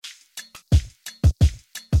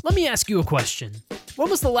Let me ask you a question. When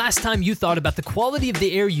was the last time you thought about the quality of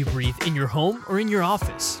the air you breathe in your home or in your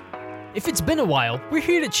office? If it's been a while, we're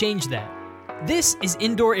here to change that. This is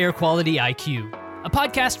Indoor Air Quality IQ, a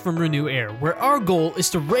podcast from Renew Air, where our goal is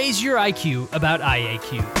to raise your IQ about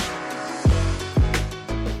IAQ.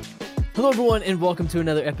 Hello, everyone, and welcome to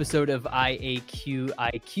another episode of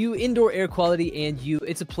IAQ, Indoor Air Quality and You.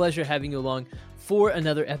 It's a pleasure having you along for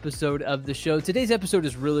another episode of the show. Today's episode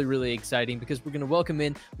is really exciting because we're going to welcome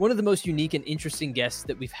in one of the most unique and interesting guests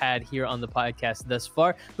that we've had here on the podcast thus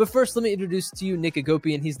far. But first, let me introduce to you Nick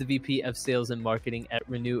Agopian. He's the VP of Sales and Marketing at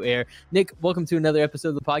Renew Air. Nick, welcome to another episode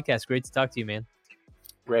of the podcast. Great to talk to you, man.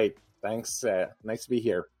 Great. Thanks. Nice to be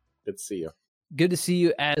here. Good to see you. Good to see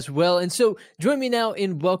you as well. And so join me now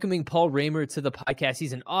in welcoming Paul Raymer to the podcast.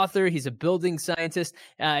 He's an author. He's a building scientist.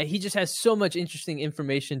 He just has so much interesting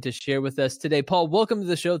information to share with us today. Paul, welcome to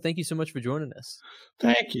the show. Thank you so much for joining us.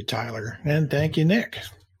 Thank you, Tyler. And thank you, Nick.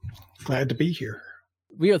 Glad to be here.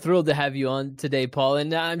 We are thrilled to have you on today, Paul.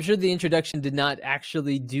 And I'm sure the introduction did not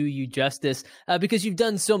actually do you justice because you've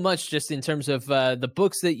done so much just in terms of the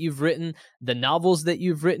books that you've written, the novels that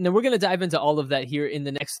you've written. And we're going to dive into all of that here in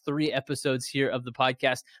the next 3 episodes here of the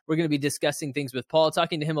podcast. We're going to be discussing things with Paul,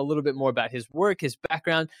 talking to him a little bit more about his work, his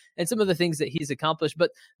background, and some of the things that he's accomplished.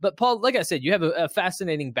 But Paul, like I said, you have a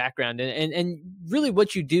fascinating background and really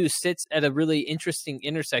what you do sits at a really interesting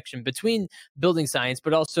intersection between building science,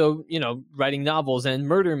 but also, writing novels and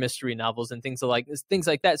murder mystery novels and things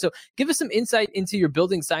like that. So give us some insight into your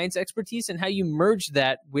building science expertise and how you merge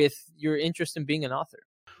that with your interest in being an author.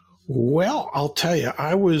 Well, I'll tell you,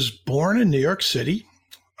 I was born in New York City.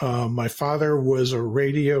 My father was a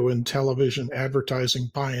radio and television advertising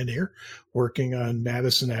pioneer working on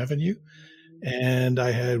Madison Avenue. And I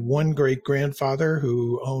had one great-grandfather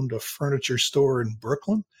who owned a furniture store in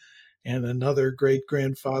Brooklyn, and another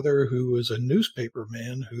great-grandfather who was a newspaper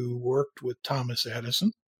man who worked with Thomas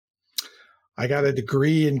Edison. I got a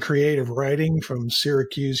degree in creative writing from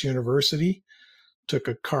Syracuse University, took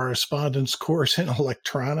a correspondence course in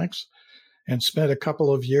electronics, and spent a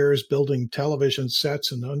couple of years building television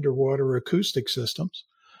sets and underwater acoustic systems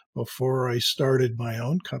before I started my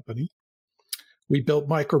own company. We built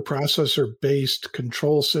microprocessor-based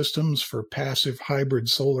control systems for passive hybrid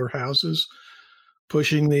solar houses,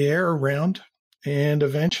 pushing the air around. And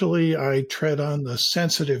eventually I tread on the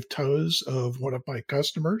sensitive toes of one of my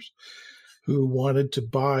customers who wanted to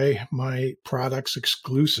buy my products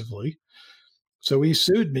exclusively. So he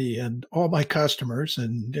sued me and all my customers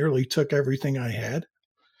and nearly took everything I had.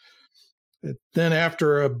 Then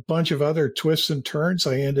after a bunch of other twists and turns,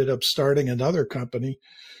 I ended up starting another company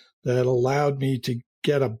that allowed me to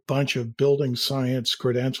get a bunch of building science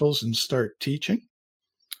credentials and start teaching.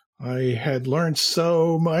 I had learned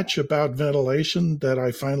so much about ventilation that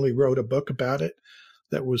I finally wrote a book about it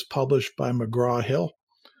that was published by McGraw-Hill.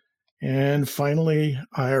 And finally,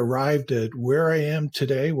 I arrived at where I am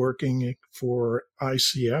today, working for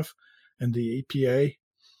ICF and the EPA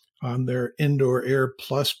on their Indoor Air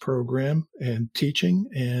Plus program and teaching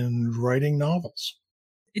and writing novels.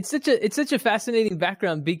 It's such a fascinating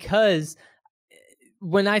background because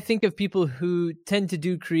when I think of people who tend to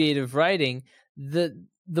do creative writing,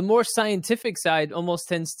 the more scientific side almost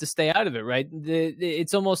tends to stay out of it, right?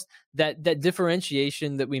 It's almost that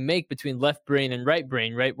differentiation that we make between left brain and right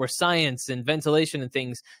brain, right? Where science and ventilation and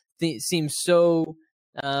things seem so,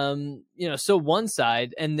 so one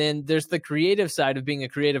side. And then there's the creative side of being a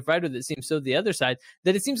creative writer that seems so the other side,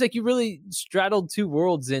 that it seems like you really straddled two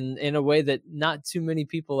worlds in a way that not too many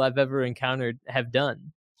people I've ever encountered have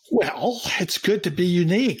done. Well, it's good to be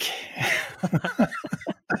unique.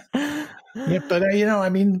 Yeah, but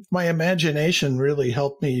my imagination really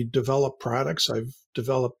helped me develop products. I've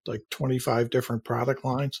developed like 25 different product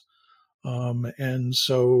lines. And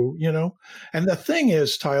so, and the thing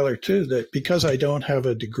is, Tyler, too, that because I don't have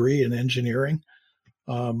a degree in engineering,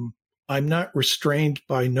 I'm not restrained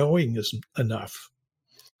by knowing enough.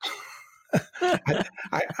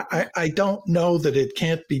 I don't know that it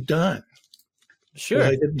can't be done. Sure.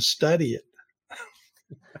 I didn't study it.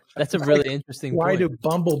 That's a really interesting Why point. do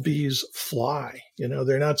bumblebees fly?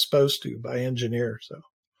 They're not supposed to by engineers,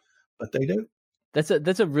 but they do.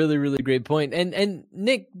 That's a really great point. And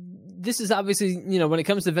Nick, this is obviously, when it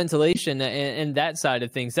comes to ventilation and that side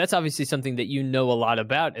of things, that's obviously something that you know a lot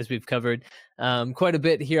about, as we've covered quite a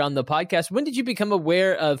bit here on the podcast. When did you become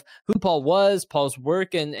aware of who Paul was, Paul's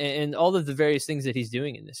work, and all of the various things that he's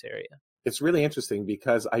doing in this area? It's really interesting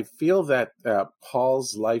because I feel that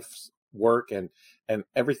Paul's life's work and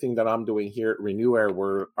everything that I'm doing here at Renew Air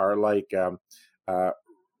are like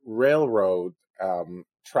railroad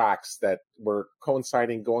tracks that were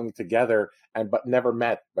coinciding, going together, but never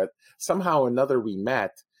met. But somehow or another we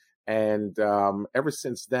met. And ever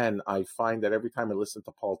since then, I find that every time I listen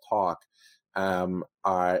to Paul talk, my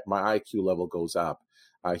IQ level goes up.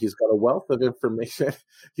 He's got a wealth of information.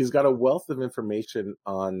 He's got a wealth of information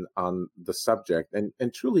on the subject,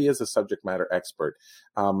 and truly is a subject matter expert.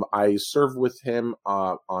 I serve with him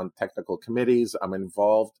on technical committees. I'm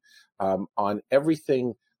involved on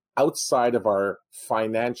everything outside of our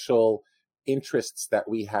financial interests that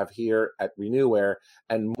we have here at RenewAir,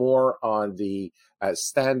 and more on the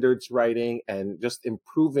standards writing and just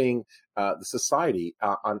improving the society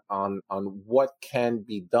on what can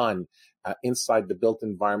be done inside the built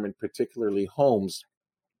environment, particularly homes,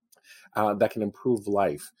 that can improve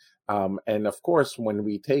life. And of course, when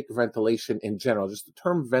we take ventilation in general, just the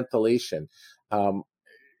term ventilation,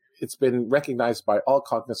 it's been recognized by all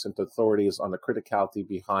cognizant authorities on the criticality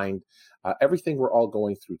behind everything we're all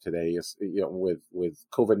going through today, with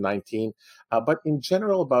COVID-19, but in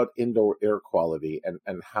general about indoor air quality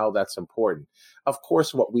and how that's important. Of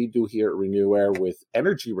course, what we do here at RenewAir with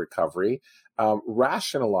energy recovery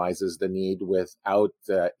rationalizes the need without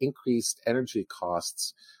increased energy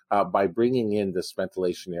costs by bringing in this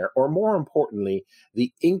ventilation air, or more importantly,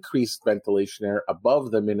 the increased ventilation air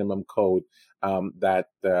above the minimum code that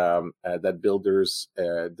builders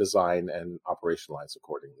design and operationalize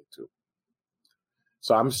accordingly to.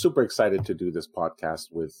 So I'm super excited to do this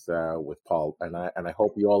podcast with Paul, and I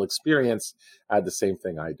hope you all experience the same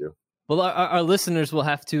thing I do. Well, our listeners will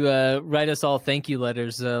have to write us all thank you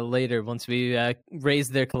letters later once we raise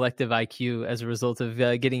their collective IQ as a result of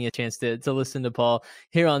getting a chance to listen to Paul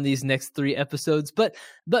here on these next 3 episodes. But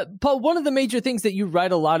Paul, one of the major things that you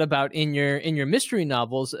write a lot about in your mystery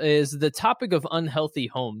novels is the topic of unhealthy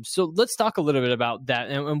homes. So let's talk a little bit about that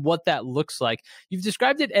and what that looks like. You've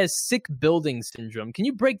described it as sick building syndrome. Can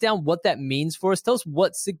you break down what that means for us? Tell us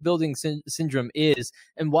what sick building syndrome is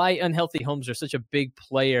and why unhealthy homes are such a big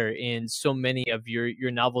player in so many of your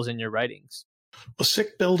novels and your writings. Well,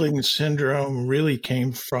 sick building syndrome really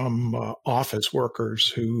came from office workers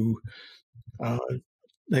who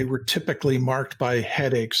they were typically marked by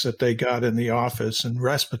headaches that they got in the office and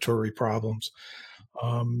respiratory problems.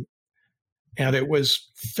 And it was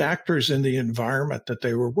factors in the environment that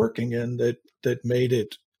they were working in that made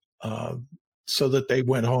it so that they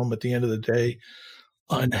went home at the end of the day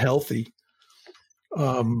unhealthy.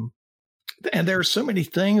 And there are so many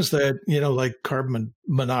things that, like carbon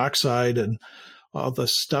monoxide and all the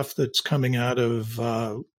stuff that's coming out of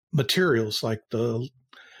materials like the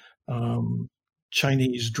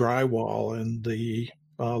Chinese drywall and the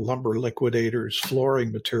lumber liquidators,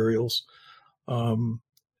 flooring materials, and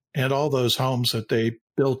all those homes that they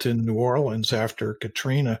built in New Orleans after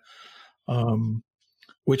Katrina,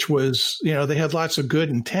 which was, they had lots of good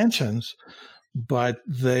intentions, but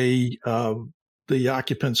the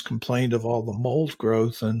occupants complained of all the mold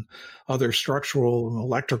growth and other structural and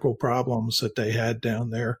electrical problems that they had down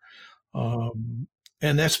there. And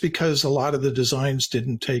that's because a lot of the designs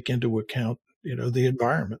didn't take into account, the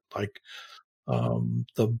environment, like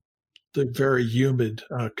the very humid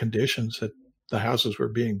conditions that the houses were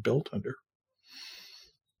being built under.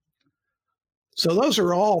 So those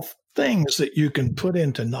are all things that you can put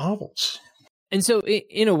into novels. And so,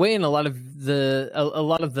 in a way, in a lot of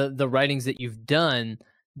the writings that you've done,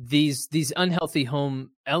 these unhealthy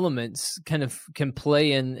home elements kind of can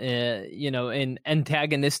play in an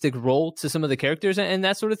antagonistic role to some of the characters and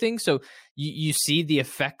that sort of thing. So you see the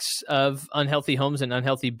effects of unhealthy homes and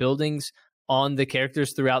unhealthy buildings on the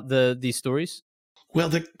characters throughout these stories. Well,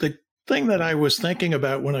 the thing that I was thinking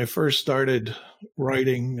about when I first started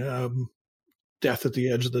writing Death at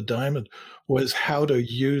the Edge of the Diamond was how to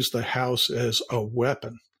use the house as a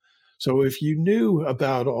weapon. So if you knew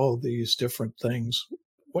about all these different things,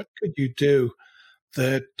 what could you do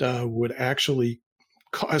that would actually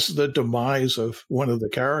cause the demise of one of the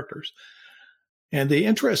characters? And the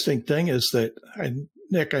interesting thing is that, and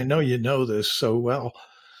Nick, I know you know this so well,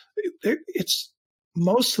 it's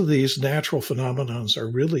most of these natural phenomenons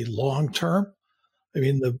are really long-term. I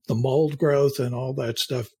mean, the mold growth and all that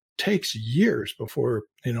stuff takes years before,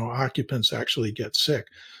 occupants actually get sick.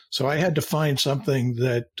 So I had to find something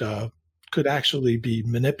that could actually be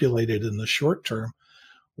manipulated in the short term,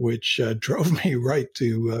 which drove me right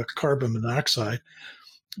to carbon monoxide,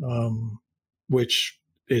 which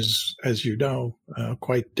is, as you know,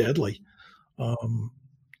 quite deadly.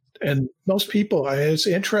 And most people, it's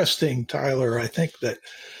interesting, Tyler, I think that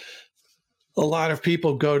a lot of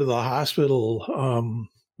people go to the hospital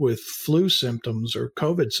with flu symptoms or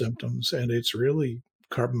COVID symptoms, and it's really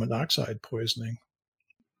carbon monoxide poisoning.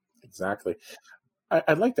 Exactly.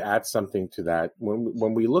 I'd like to add something to that.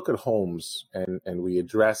 When we look at homes and we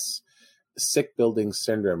address sick building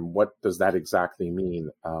syndrome, what does that exactly mean?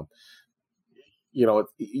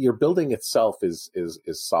 Your building itself is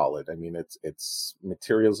solid. I mean, it's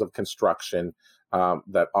materials of construction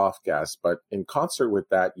that off gas, but in concert with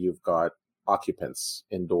that, you've got occupants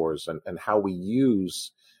indoors and how we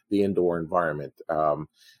use the indoor environment.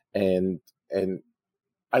 And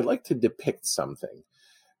I'd like to depict something.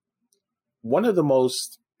 One of the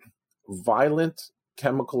most violent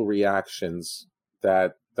chemical reactions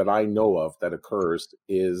that I know of that occurs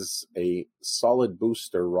is a solid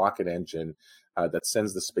booster rocket engine that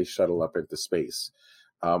sends the space shuttle up into space.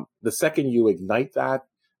 The second you ignite that,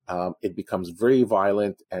 it becomes very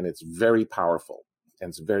violent and it's very powerful and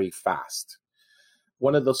it's very fast.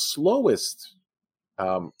 One of the slowest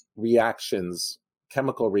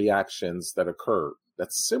chemical reactions that occur,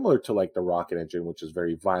 that's similar to like the rocket engine, which is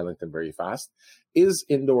very violent and very fast, is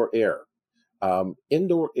indoor air.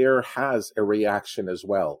 Indoor air has a reaction as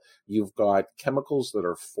well. You've got chemicals that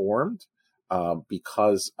are formed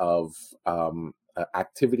because of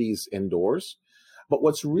activities indoors. But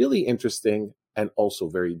what's really interesting and also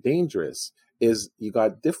very dangerous is you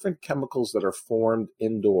got different chemicals that are formed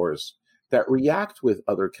indoors that react with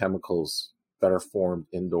other chemicals that are formed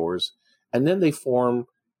indoors, and then they form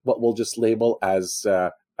what we'll just label as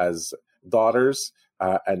daughters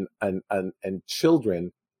and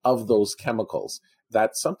children of those chemicals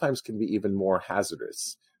that sometimes can be even more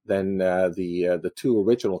hazardous than the two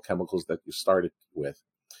original chemicals that you started with.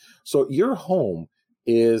 So your home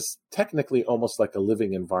is technically almost like a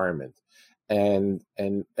living environment. And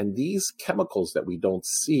these chemicals that we don't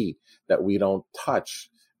see, that we don't touch,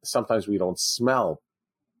 sometimes we don't smell,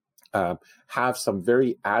 have some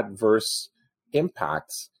very adverse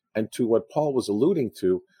impacts. And to what Paul was alluding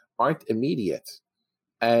to, aren't immediate.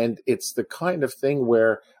 And it's the kind of thing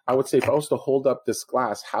where I would say, if I was to hold up this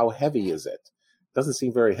glass, how heavy is it? It doesn't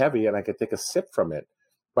seem very heavy, and I could take a sip from it.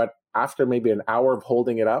 But after maybe an hour of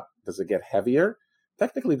holding it up, does it get heavier?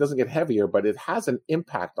 Technically, it doesn't get heavier, but it has an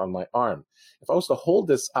impact on my arm. If I was to hold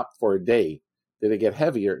this up for a day, did it get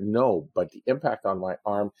heavier? No, but the impact on my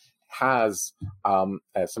arm has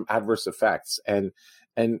some adverse effects. And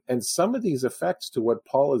some of these effects, to what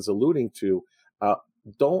Paul is alluding to,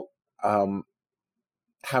 don't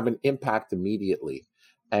have an impact immediately.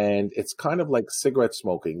 And it's kind of like cigarette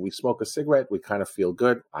smoking. We smoke a cigarette, we kind of feel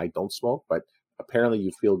good. I don't smoke, but apparently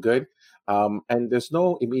you feel good. And there's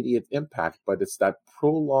no immediate impact, but it's that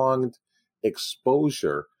prolonged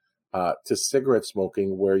exposure to cigarette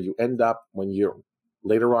smoking where you end up, when you're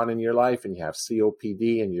later on in your life and you have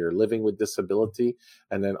COPD and you're living with disability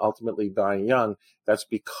and then ultimately dying young, that's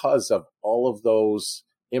because of all of those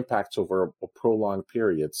impacts over a prolonged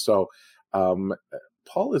period. So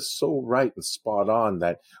Paul is so right and spot on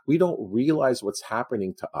that we don't realize what's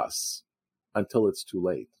happening to us until it's too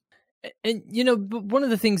late. And, one of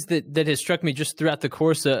the things that has struck me just throughout the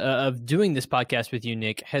course of doing this podcast with you,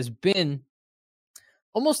 Nick, has been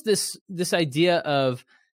almost this idea of,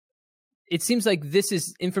 it seems like this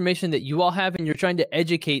is information that you all have and you're trying to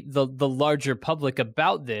educate the larger public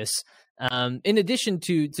about this. In addition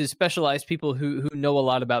to specialized people who know a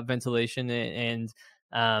lot about ventilation and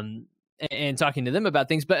talking to them about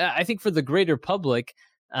things. But I think for the greater public,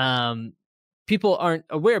 people aren't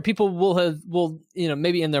aware. People will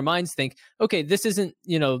maybe in their minds think, okay, this isn't,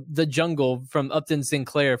 the jungle from Upton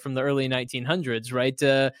Sinclair from the early 1900s,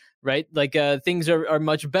 right? Right? Like things are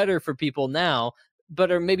much better for people now,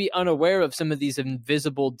 but are maybe unaware of some of these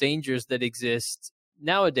invisible dangers that exist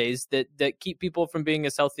nowadays that keep people from being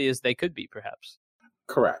as healthy as they could be, perhaps.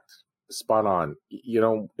 Correct. Spot on.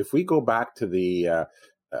 If we go back to the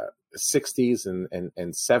 60s and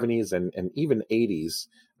 70s and even 80s,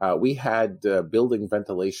 we had building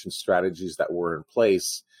ventilation strategies that were in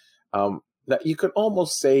place that you could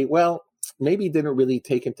almost say, well, maybe didn't really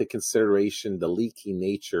take into consideration the leaky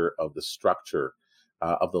nature of the structure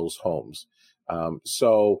of those homes.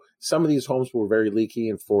 So some of these homes were very leaky,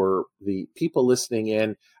 and for the people listening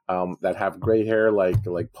in that have gray hair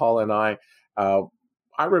like Paul and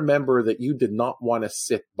I remember that you did not want to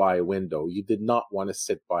sit by a window. You did not want to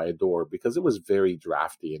sit by a door because it was very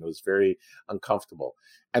drafty and it was very uncomfortable.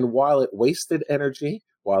 And while it wasted energy,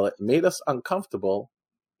 while it made us uncomfortable,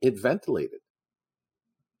 it ventilated.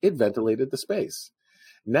 It ventilated the space.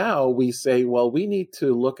 Now we say, well, we need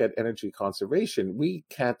to look at energy conservation. We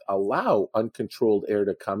can't allow uncontrolled air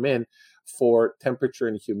to come in for temperature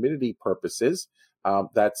and humidity purposes.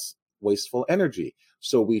 That's wasteful energy.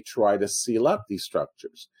 So we try to seal up these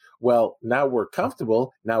structures. Well, now we're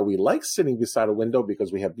comfortable. Now we like sitting beside a window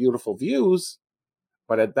because we have beautiful views,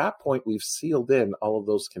 But at that point, we've sealed in all of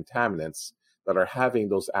those contaminants that are having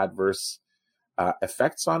those adverse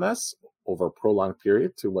effects on us over a prolonged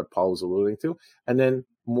period, to what Paul was alluding to. And then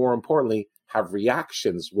more importantly, have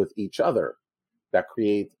reactions with each other that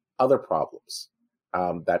create other problems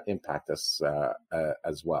that impact us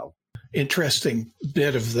as well. Interesting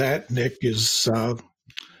bit of that, Nick, is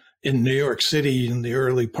in New York City in the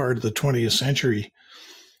early part of the 20th century,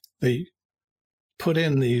 they put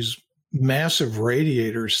in these massive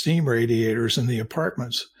radiators, steam radiators in the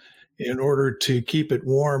apartments in order to keep it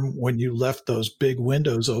warm when you left those big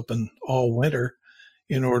windows open all winter,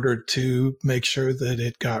 in order to make sure that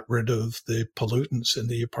it got rid of the pollutants in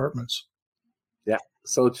the apartments. Yeah,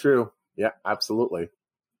 so true. Yeah, absolutely.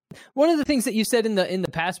 One of the things that you said in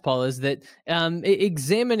the past, Paul, is that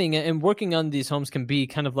examining and working on these homes can be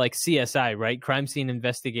kind of like CSI, right? Crime scene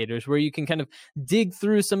investigators, where you can kind of dig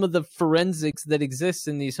through some of the forensics that exists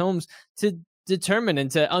in these homes to determine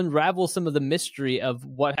and to unravel some of the mystery of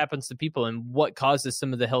what happens to people and what causes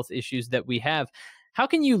some of the health issues that we have. How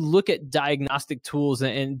can you look at diagnostic tools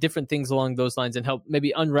and different things along those lines and help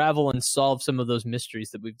maybe unravel and solve some of those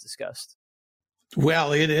mysteries that we've discussed?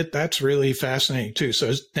 Well, that's really fascinating too.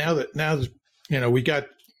 So now that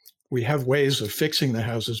we have ways of fixing the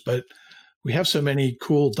houses, but we have so many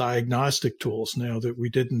cool diagnostic tools now that we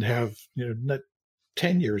didn't have, not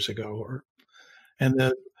 10 years ago. And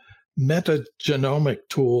the metagenomic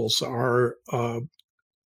tools are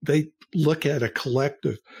they look at a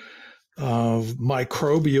collective of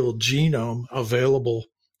microbial genome available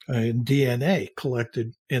in DNA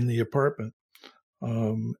collected in the apartment.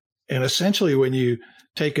 And essentially, when you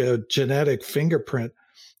take a genetic fingerprint,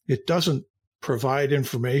 it doesn't provide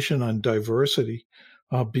information on diversity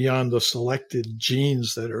beyond the selected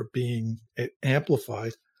genes that are being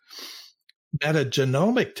amplified.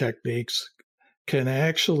 Metagenomic techniques can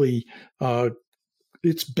actually,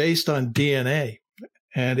 it's based on DNA,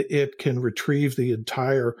 and it can retrieve the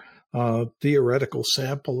entire theoretical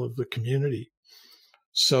sample of the community,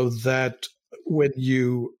 so that when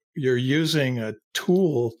you're using a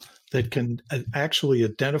tool that can actually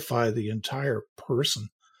identify the entire person.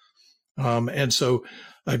 And so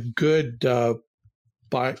a good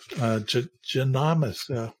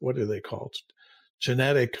genomist, what are they called?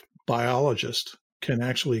 Genetic biologist can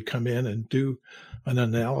actually come in and do an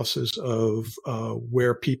analysis of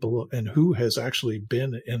where people and who has actually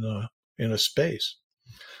been in a space.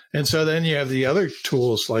 And so then you have the other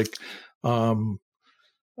tools like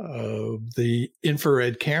the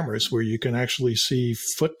infrared cameras, where you can actually see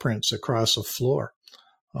footprints across a floor.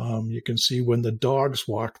 You can see when the dogs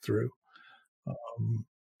walk through.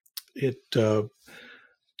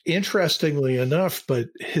 Interestingly enough, but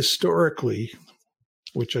historically,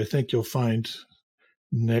 which I think you'll find,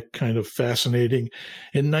 Nick, kind of fascinating,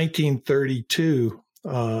 in 1932,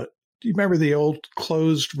 do you remember the old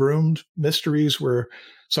closed room mysteries where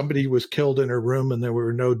somebody was killed in a room and there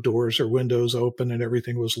were no doors or windows open and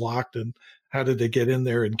everything was locked? And how did they get in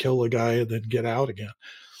there and kill the guy and then get out again?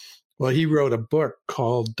 Well, he wrote a book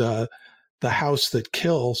called The House That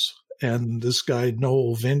Kills. And this guy,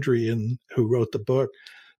 Noel Vendrian, who wrote the book,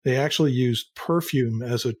 they actually used perfume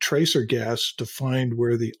as a tracer gas to find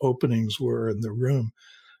where the openings were in the room.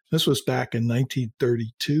 This was back in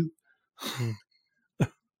 1932.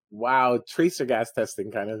 Wow, tracer gas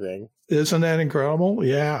testing kind of thing. Isn't that incredible?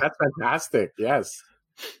 Yeah. That's fantastic, yes.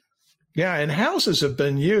 Yeah, and houses have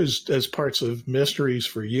been used as parts of mysteries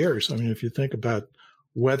for years. I mean, if you think about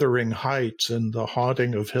Wuthering Heights and The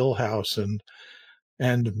Haunting of Hill House and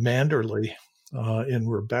Manderley in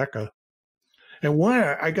Rebecca. And one,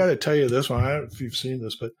 I got to tell you this one, I don't know if you've seen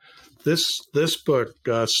this, but this book,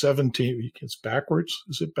 17, it's backwards.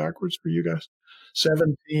 Is it backwards for you guys?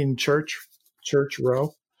 17 Church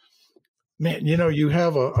Row. Man, you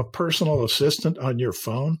have a personal assistant on your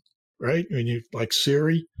phone, right? I mean, you like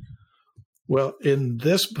Siri. Well, in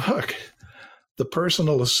this book, the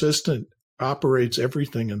personal assistant operates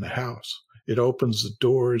everything in the house. It opens the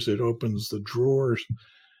doors, it opens the drawers,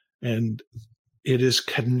 and it is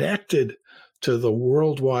connected to the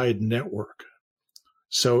worldwide network.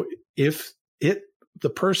 So if the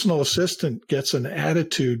personal assistant gets an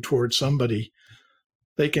attitude towards somebody,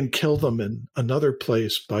 they can kill them in another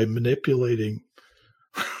place by manipulating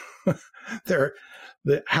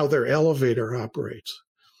how their elevator operates.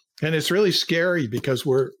 And it's really scary because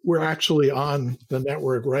we're actually on the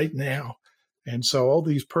network right now. And so all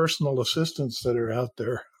these personal assistants that are out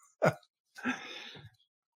there,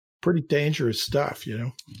 pretty dangerous stuff,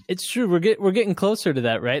 It's true. We're getting closer to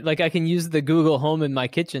that, right? Like I can use the Google Home in my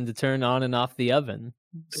kitchen to turn on and off the oven.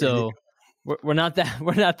 So We're not that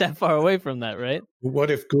we're not that far away from that, right? What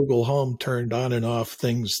if Google Home turned on and off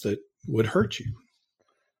things that would hurt you?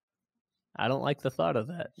 I don't like the thought of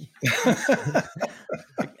that.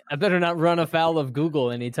 I better not run afoul of Google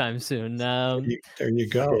anytime soon. There you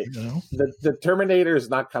go. Okay. You know? The Terminator is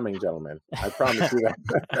not coming, gentlemen. I promise you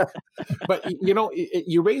that. But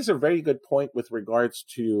you raise a very good point with regards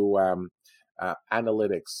to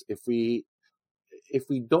analytics. If we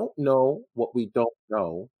don't know what we don't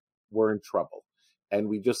know, we're in trouble, and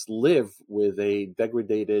we just live with a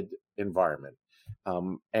degraded environment.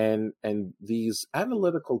 And these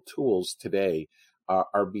analytical tools today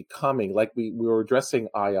are becoming, like we were addressing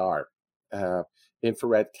IR,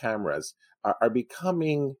 infrared cameras are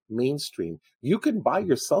becoming mainstream. You can buy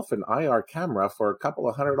yourself an IR camera for a couple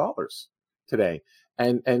of $100 today.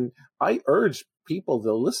 And I urge people,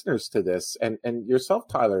 the listeners to this, and yourself,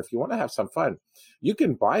 Tyler, if you want to have some fun, you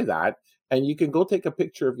can buy that and you can go take a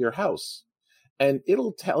picture of your house and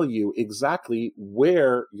it'll tell you exactly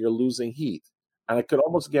where you're losing heat. And I could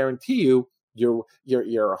almost guarantee you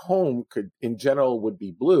your home in general would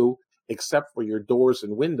be blue, except for your doors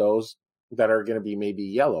and windows that are going to be maybe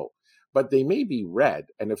yellow. But they may be red.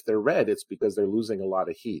 And if they're red, it's because they're losing a lot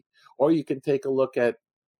of heat. Or you can take a look at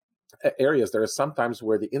areas. There are sometimes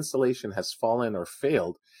where the insulation has fallen or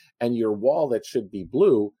failed, and your wall that should be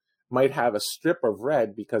blue might have a strip of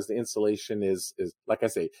red because the insulation is like I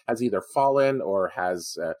say, has either fallen or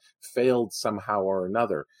has failed somehow or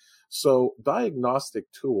another. So diagnostic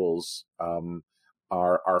tools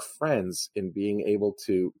are friends in being able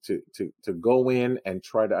to go in and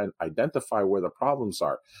try to identify where the problems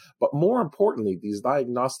are. But more importantly, these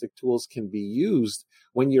diagnostic tools can be used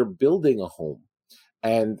when you're building a home.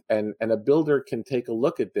 And a builder can take a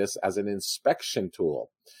look at this as an inspection tool.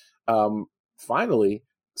 Finally,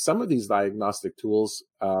 some of these diagnostic tools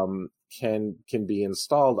can be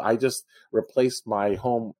installed. I just replaced my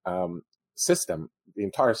home system, the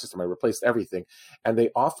entire system. I replaced everything, and they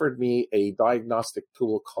offered me a diagnostic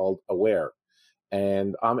tool called Aware,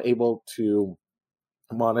 and I'm able to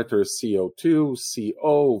monitor CO2,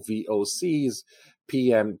 CO, VOCs,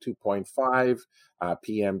 PM 2.5,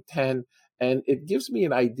 PM 10. And it gives me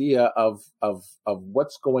an idea of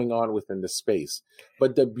what's going on within the space.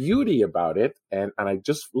 But the beauty about it, and I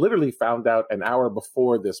just literally found out an hour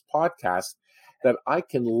before this podcast, that I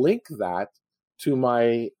can link that to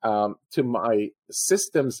my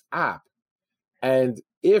systems app. And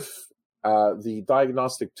if the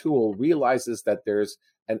diagnostic tool realizes that there's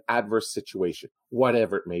an adverse situation,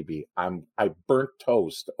 whatever it may be, I burnt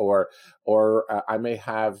toast, or I may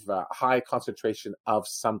have a high concentration of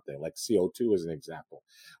something like CO2 as an example.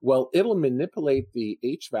 Well, it'll manipulate the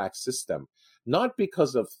HVAC system, not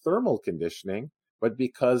because of thermal conditioning, but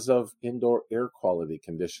because of indoor air quality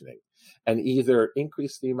conditioning, and either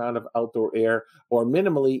increase the amount of outdoor air, or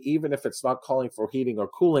minimally, even if it's not calling for heating or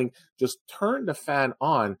cooling, just turn the fan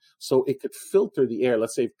on so it could filter the air.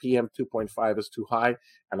 Let's say if PM 2.5 is too high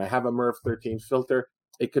and I have a MERV 13 filter,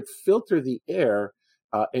 it could filter the air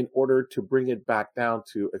in order to bring it back down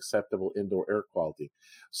to acceptable indoor air quality.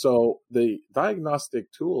 So the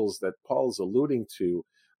diagnostic tools that Paul's alluding to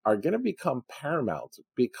are going to become paramount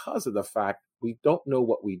because of the fact we don't know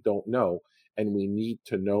what we don't know, and we need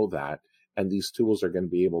to know that. And these tools are going to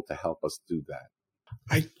be able to help us do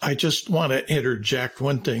that. I just want to interject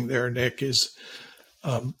one thing there, Nick, is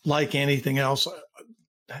like anything else,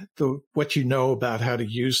 what you know about how to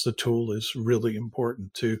use the tool is really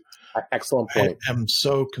important too. Excellent point. I am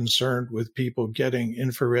so concerned with people getting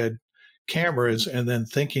infrared cameras and then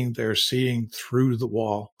thinking they're seeing through the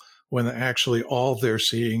wall when actually all they're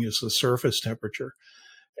seeing is the surface temperature.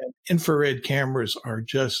 And infrared cameras are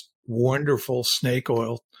just wonderful snake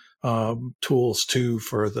oil tools too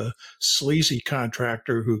for the sleazy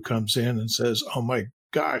contractor who comes in and says, "Oh my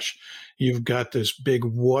gosh, you've got this big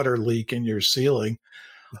water leak in your ceiling.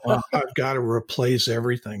 I've got to replace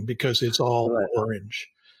everything because it's all orange."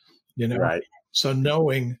 You know, right. So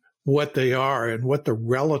knowing what they are and what the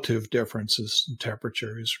relative differences in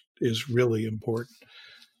temperature is really important.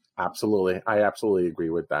 Absolutely, I absolutely agree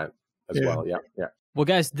with that as well. Yeah. Well,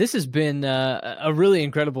 guys, this has been a really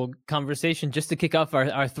incredible conversation just to kick off our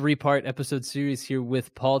 3-part episode series here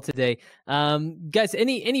with Paul today. Guys,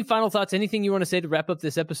 any final thoughts, anything you want to say to wrap up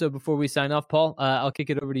this episode before we sign off? Paul, I'll kick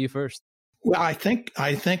it over to you first. Well, I think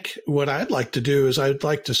what I'd like to do is I'd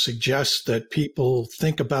like to suggest that people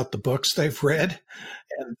think about the books they've read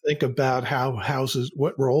and think about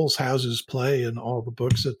what roles houses play in all the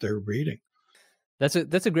books that they're reading. That's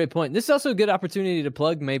a great point. This is also a good opportunity to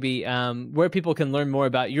plug maybe where people can learn more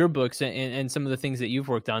about your books and some of the things that you've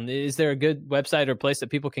worked on. Is there a good website or place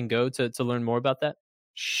that people can go to learn more about that?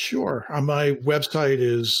 Sure. My website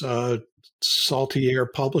is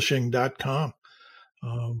saltyairpublishing.com.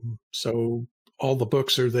 So all the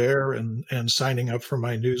books are there, and signing up for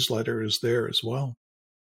my newsletter is there as well.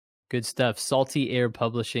 Good stuff. Salty Air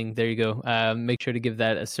Publishing. There you go. Make sure to give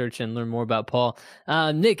that a search and learn more about Paul.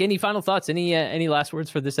 Nick, any final thoughts? Any last words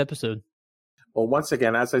for this episode? Well, once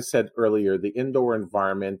again, as I said earlier, the indoor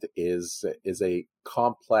environment is a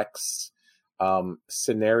complex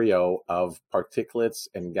scenario of particulates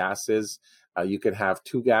and gases. You could have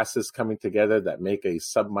two gases coming together that make a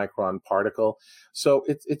submicron particle. So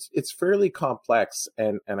it's fairly complex,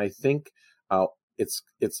 and I think it's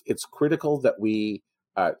critical that we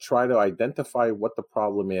try to identify what the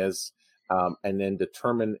problem is, and then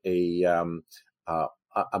determine a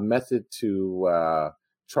method to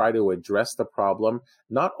try to address the problem,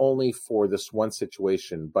 not only for this one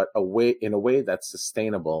situation, but in a way that's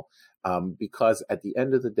sustainable. Because at the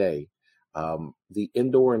end of the day, the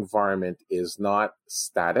indoor environment is not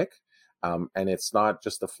static, and it's not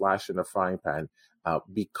just a flash in a frying pan.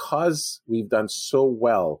 Because we've done so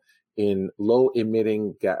well in low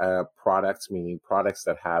emitting products, meaning products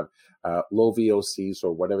that have low VOCs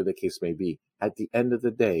or whatever the case may be, at the end of the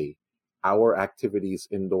day, our activities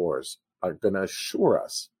indoors are going to assure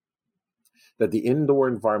us that the indoor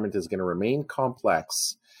environment is going to remain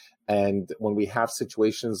complex. And when we have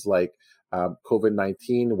situations like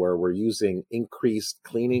COVID-19, where we're using increased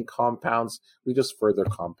cleaning compounds, we just further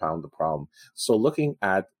compound the problem. So looking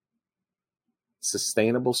at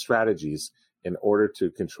sustainable strategies in order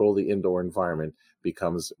to control the indoor environment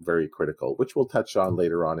becomes very critical, which we'll touch on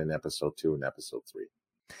later on in episode 2 and episode 3.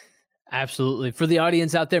 Absolutely. For the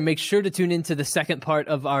audience out there, make sure to tune into the second part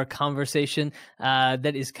of our conversation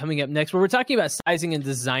that is coming up next, where we're talking about sizing and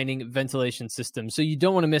designing ventilation systems. So you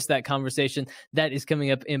don't want to miss that conversation. That is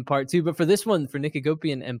coming up in part 2. But for this one, for Nick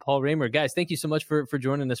Hagopian and Paul Raymer, guys, thank you so much for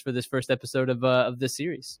joining us for this first episode of this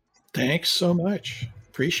series. Thanks so much.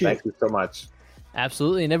 Appreciate it. Thank you so much.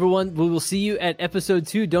 Absolutely. And everyone, we will see you at episode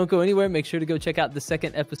 2. Don't go anywhere. Make sure to go check out the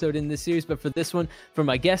second episode in this series. But for this one, for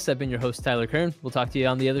my guests, I've been your host, Tyler Kern. We'll talk to you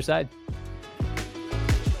on the other side.